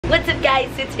What's up guys,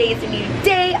 so today is a new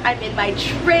day. I'm in my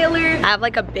trailer. I have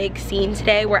like a big scene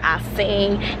today where I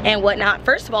sing and whatnot.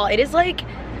 First of all, it is like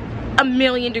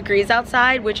 1,000,000 degrees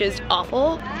outside, which is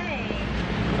awful. Hi,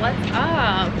 what's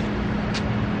up?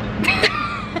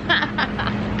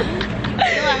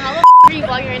 How the are you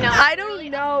vlogging right now? I don't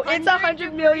know, it's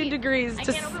 100,000,000 degrees. I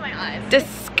can't open my eyes.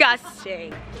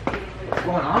 Disgusting. What's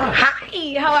going on?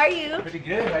 Hi, how are you? Pretty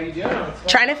good, how you doing?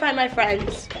 Trying to find my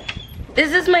friends.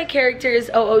 This is my character's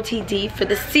OOTD for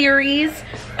the series.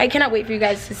 I cannot wait for you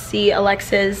guys to see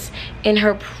Alexis in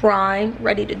her prime,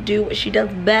 ready to do what she does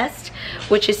best,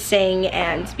 which is sing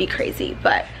and be crazy.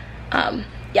 But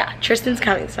yeah, Tristan's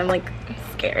coming, so I'm like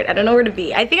scared. I don't know where to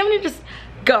be. I think I'm gonna just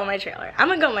go in my trailer. I'm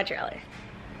gonna go in my trailer.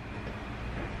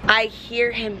 I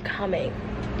hear him coming.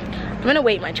 I'm gonna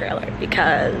wait in my trailer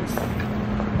because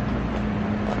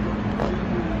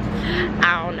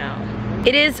I don't know.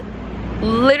 It is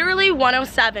literally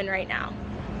 107 right now.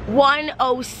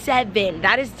 107.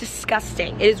 That is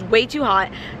disgusting. It is way too hot.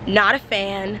 Not a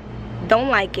fan. Don't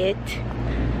like it.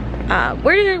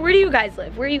 Where do you guys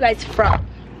live? Where are you guys from?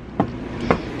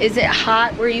 Is it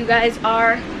hot where you guys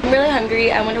are? I'm really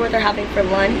hungry. I wonder what they're having for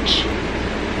lunch.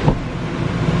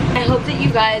 I hope that you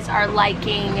guys are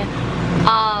liking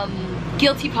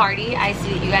Guilty Party. I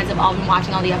see that you guys have all been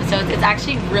watching all the episodes. It's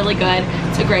actually really good.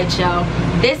 It's a great show.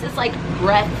 This is like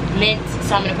breath mint,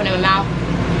 so I'm gonna put it in my mouth.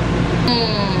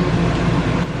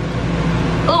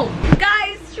 Oh,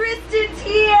 guys, Tristan's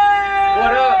here!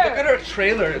 What up? Look at our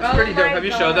trailer. It's pretty dope. Have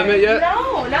you showed them it yet?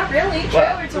 No, not really.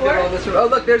 Trailer tour. Look at all this. Oh,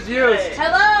 look, there's you.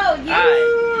 Hello, you.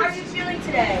 Hi. How are you feeling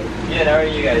today? Good, how are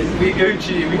you guys? We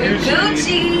Gucci. We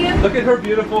Gucci. Look at her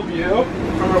beautiful view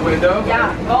from her window.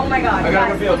 Yeah. Oh my God. I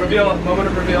gotta reveal. Moment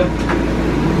of reveal.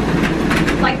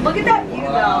 Like, look at that view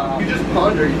though. You just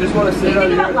ponder. You just want to sit You out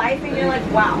think here. about life and you're like,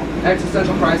 wow.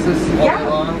 Existential crisis all day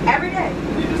long. Every day.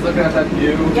 You just looking at that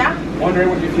view. Yeah. Wondering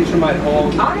what your future might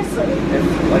hold. Honestly. If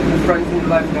like the friends in your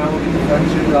life now will be the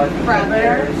friends in your life in 10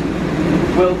 years.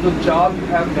 Will the job you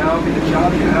have now be the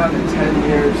job you have in 10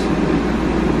 years?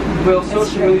 Will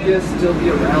social media still be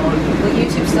around? Will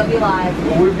YouTube still be alive?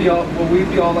 Will we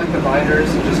be all like the Viners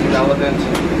and just irrelevant?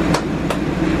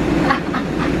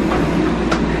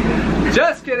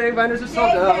 Just kidding, Viners are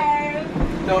sold out.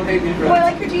 Don't hate me, Oh, friends. I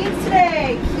like your jeans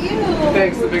today. Cute.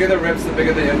 Thanks. The bigger the rips, the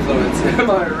bigger the influence.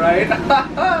 Am I right?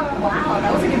 Wow,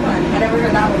 that was a good one. I never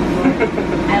heard that one before.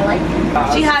 I like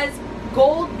it. She has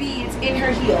gold beads in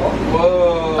her heel.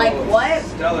 Whoa. Like what?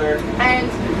 Stellar.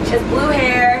 And she has blue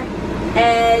hair.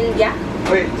 And yeah.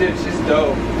 Wait, dude, she's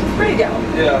dope. She's pretty dope.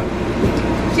 Yeah.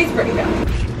 She's pretty dope.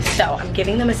 So I'm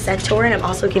giving them a set tour and I'm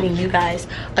also giving you guys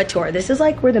a tour. This is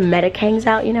like where the medic hangs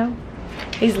out, you know?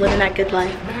 He's living that good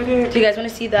life. Do you guys want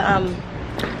to see the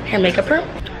hair and makeup room?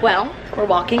 Well, we're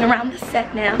walking around the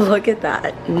set now. Look at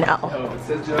that. No. Oh, it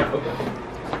says Jennifer.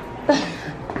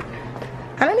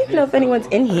 I don't even know if anyone's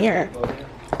in here.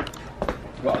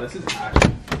 Wow, this is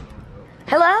actually.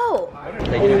 Hello.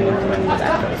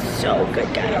 So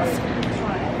good, guys.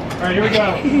 All right, here we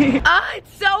go. Ah,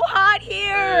 it's so hot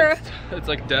here. It's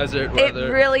like desert It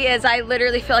weather. really is. I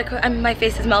literally feel like my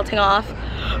face is melting off.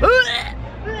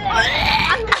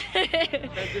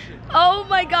 Oh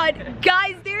my God,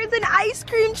 guys, there's an ice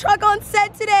cream truck on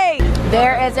set today.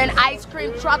 There is an ice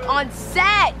cream truck on set.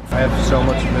 I have so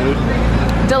much food.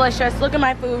 Delicious. Look at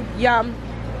my food. Yum.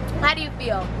 How do you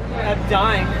feel? I'm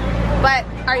dying. But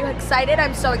are you excited?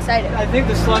 I'm so excited. I think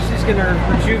the slushie's gonna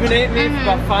rejuvenate me for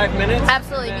about 5 minutes.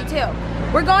 Absolutely, me too.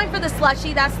 We're going for the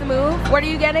slushie. That's the move. What are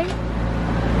you getting?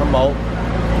 A malt.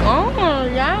 Oh,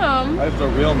 yum. That's the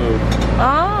real move.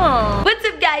 Oh. What's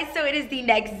up, guys? So it is the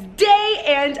next day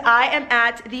and I am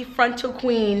at the Frontal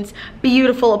Queen's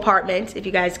beautiful apartment. If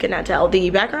you guys could not tell the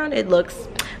background, it looks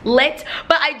lit.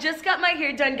 But I just got my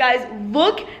hair done, guys.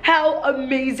 Look how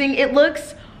amazing it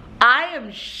looks. I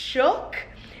am shook.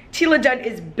 Teala Dunn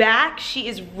is back. She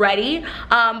is ready.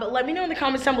 But let me know in the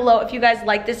comments down below if you guys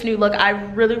like this new look. I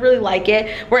really, really like it.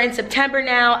 We're in September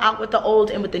now, out with the old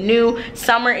and with the new.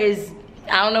 Summer is,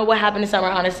 I don't know what happened to summer,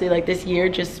 honestly. Like this year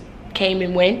just came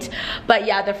and went. But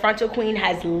yeah, the Frontal Queen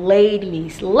has laid me,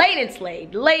 laid and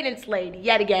slayed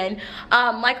yet again.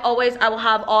 Like always, I will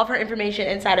have all of her information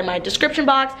inside of my description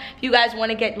box. If you guys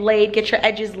want to get laid, get your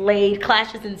edges laid,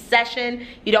 clashes in session.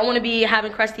 You don't want to be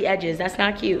having crusty edges. That's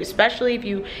not cute, especially if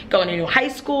you go into new high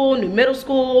school, new middle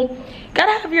school.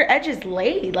 Gotta have your edges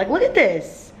laid. Like, look at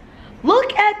this.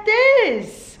 Look at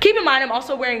this. Keep in mind, I'm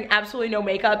also wearing absolutely no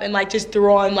makeup and like just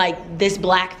threw on like this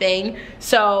black thing.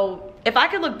 So if I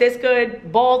could look this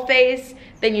good, bald face,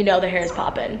 then you know the hair is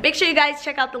popping. Make sure you guys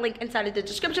check out the link inside of the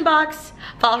description box.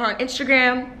 Follow her on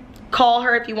Instagram. call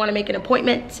her if you want to make an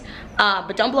appointment.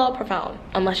 But don't blow up her phone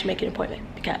unless you make an appointment,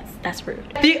 because that's rude.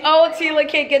 The old Tila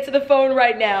can't get to the phone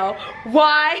right now.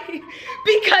 Why?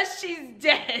 Because she's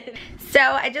dead. So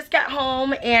I just got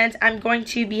home and I'm going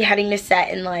to be heading to set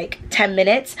in like 10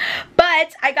 minutes.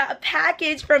 But I got a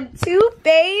package from Too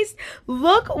Faced.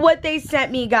 Look what they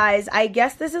sent me, guys. I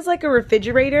guess this is like a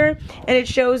refrigerator, and it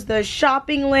shows the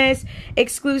shopping list,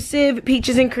 exclusive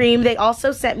peaches and cream. They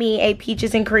also sent me a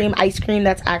peaches and cream ice cream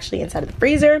that's actually inside of the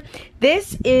freezer.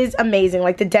 This is amazing.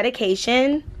 Like, the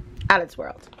dedication, out of its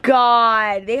world.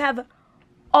 God, they have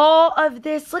all of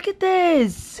this. Look at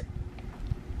this.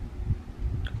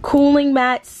 Cooling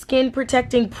matte skin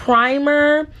protecting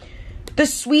primer. The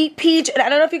sweet peach, and I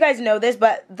don't know if you guys know this,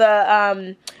 but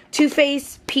the Too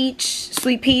Faced peach,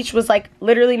 sweet peach was like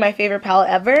literally my favorite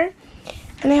palette ever.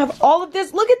 And they have all of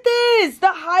this. Look at this,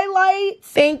 the highlights.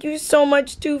 Thank you so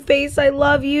much, Too Faced. I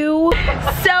love you.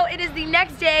 So it is the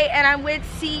next day, and I'm with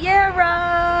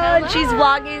Sierra. Hello. She's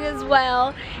vlogging as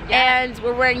well, and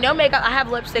we're wearing no makeup. I have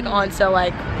lipstick on, so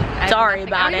like, sorry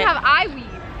about it. I have eye weave.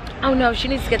 Oh no, she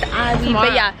needs to get the eye weave.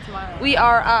 But yeah, we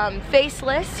are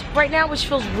faceless right now, which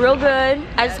feels real good.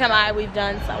 I just got my eye weave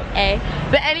done, so A.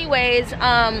 But anyways,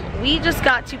 we just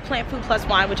got to Plant Food Plus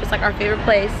Wine, which is like our favorite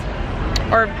place.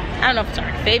 Or I don't know if it's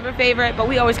our favorite, but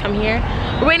we always come here.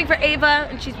 We're waiting for Ava,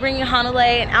 and she's bringing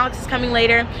Hanale, and Alex is coming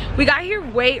later. We got here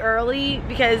way early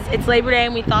because it's Labor Day,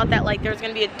 and we thought that like there was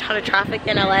gonna be a ton of traffic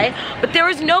in LA, but there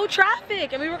was no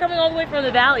traffic, and we were coming all the way from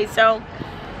the valley. So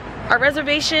our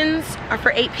reservations are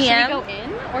for 8 p.m. Should we go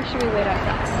in, or should we wait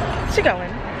outside? Should go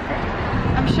in.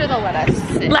 I'm sure they'll let us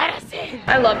sit. Let us in.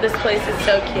 I love this place, it's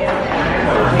so cute.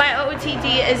 My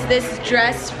OOTD is this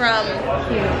dress from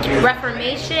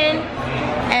Reformation,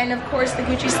 and of course the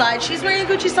Gucci slide. She's wearing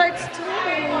Gucci slides too.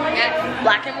 Yeah.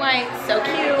 Black and white, so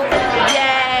cute.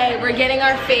 Yay, we're getting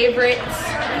our favorite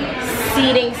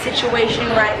seating situation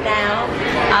right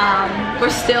now. We're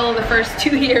still the first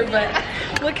 2 here, but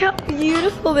look how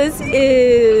beautiful this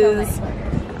is.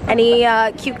 Any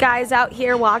cute guys out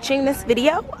here watching this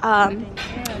video,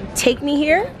 take me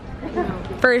here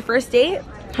for your first date,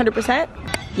 100%.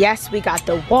 Yes, we got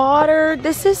the water.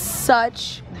 This is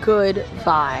such good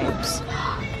vibes.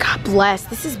 God bless,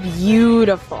 this is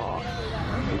beautiful.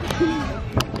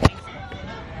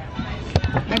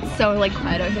 It's so like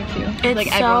quiet out here too. It's like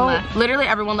so, everyone left. Literally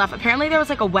everyone left. Apparently there was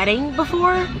like a wedding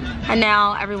before, and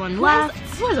now everyone left.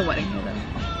 Who has a wedding here though?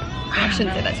 I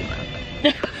shouldn't say that too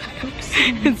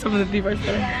loud. Some of the people are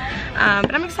saying.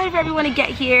 But I'm excited for everyone to get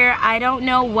here. I don't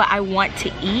know what I want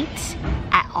to eat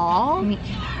at all.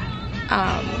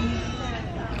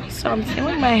 So I'm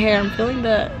feeling my hair. I'm feeling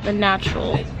the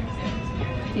natural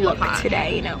look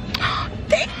today, you know.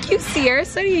 Thank you, Sierra.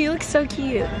 So you look so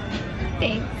cute.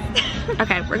 Thanks.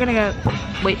 Okay, we're gonna go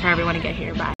wait for everyone to get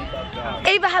here. Bye.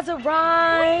 Ava has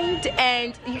arrived,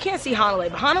 and you can't see Hanale,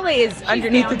 but Hanale is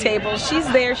underneath the table. She's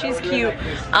there, she's cute.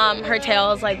 Her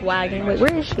tail is like wagging. Wait,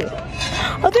 where is she?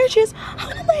 Oh, there she is.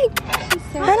 Hanale!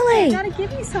 Hanale! I gotta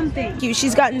give you something.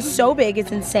 She's gotten so big,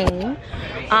 it's insane.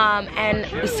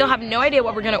 And we still have no idea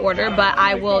what we're gonna order, but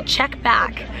I will check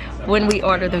back when we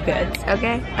order the goods,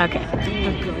 okay? Okay.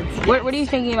 The goods. What are you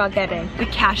thinking about getting? The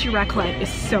cashew raclette is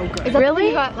so good. Is that really? What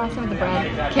you got last time with the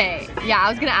bread? Okay. Yeah, I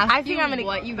was gonna ask you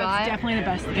what you got. That's definitely the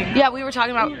best thing. Yeah, we were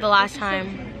talking about the last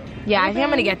time. Yeah, I think I'm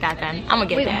gonna get that then. I'm gonna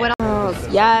get that. What else?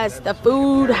 Yes, the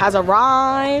food has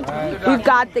arrived. We've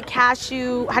got the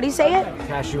cashew, how do you say it?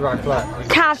 Cashew raclette.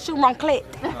 Cashew raclette.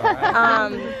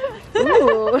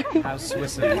 Ooh. How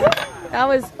Swiss is it? That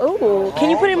was, ooh. Can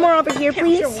you put it more over here,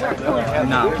 please? No,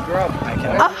 I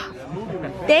cannot.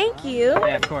 Thank you.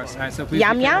 Yeah, of course. All right, so please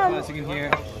Yum, be yum. careful as you can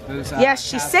hear. Those, Yes,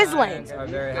 she's sizzling. are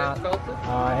very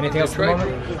hot. Anything else for the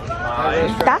moment?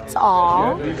 That's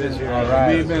all. All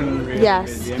right.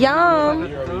 Yes, yum.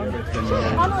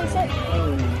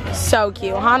 So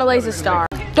cute. Hanale's a star.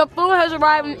 The food has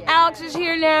arrived and Alex is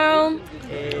here now.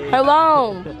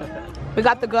 Hello. We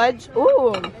got the goods.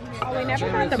 Ooh. Oh, we never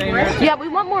got the bread. Yeah, we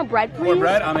want more bread, please. More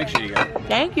bread? I'll make sure you get it.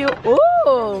 Thank you.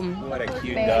 Ooh. What a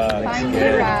cute dog.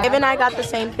 Ava and I got the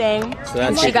same thing.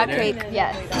 And she got cake.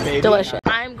 Yes. Delicious.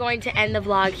 I'm going to end the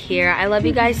vlog here. I love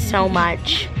you guys so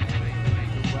much.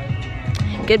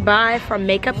 Goodbye from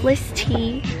Makeupless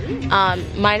Tea.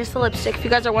 Minus the lipstick. If you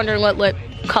guys are wondering what lip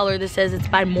color this is, it's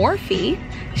by Morphe.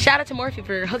 Shout out to Morphe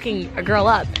for hooking a girl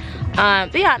up.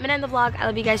 But yeah, I'm gonna end the vlog. I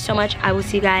love you guys so much. I will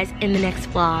see you guys in the next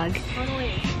vlog.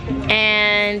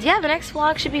 And yeah, the next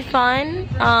vlog should be fun.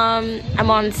 I'm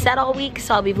on set all week,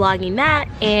 so I'll be vlogging that.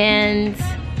 And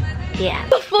Yeah.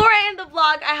 Before I end the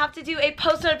vlog, I have to do a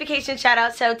post notification shout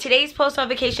out. So today's post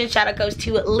notification shout out goes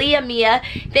to Leah Mia.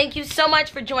 Thank you so much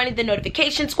for joining the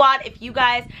notification squad. If you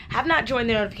guys have not joined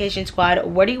the notification squad,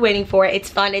 what are you waiting for? It's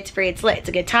fun, it's free, it's lit, it's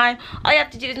a good time. All you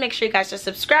have to do is make sure you guys are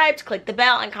subscribed, click the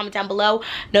bell, and comment down below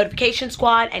notification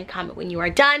squad, and comment when you are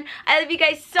done. I love you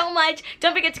guys so much.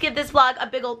 Don't forget to give this vlog a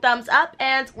big old thumbs up,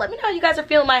 and let me know how you guys are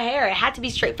feeling my hair. It had to be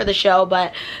straight for the show,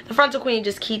 but the frontal queen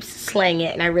just keeps slaying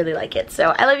it, and I really like it.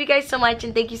 So I love you guys so much,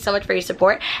 and thank you so much for your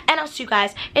support, and I'll see you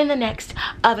guys in the next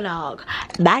vlog.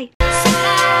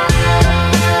 Bye.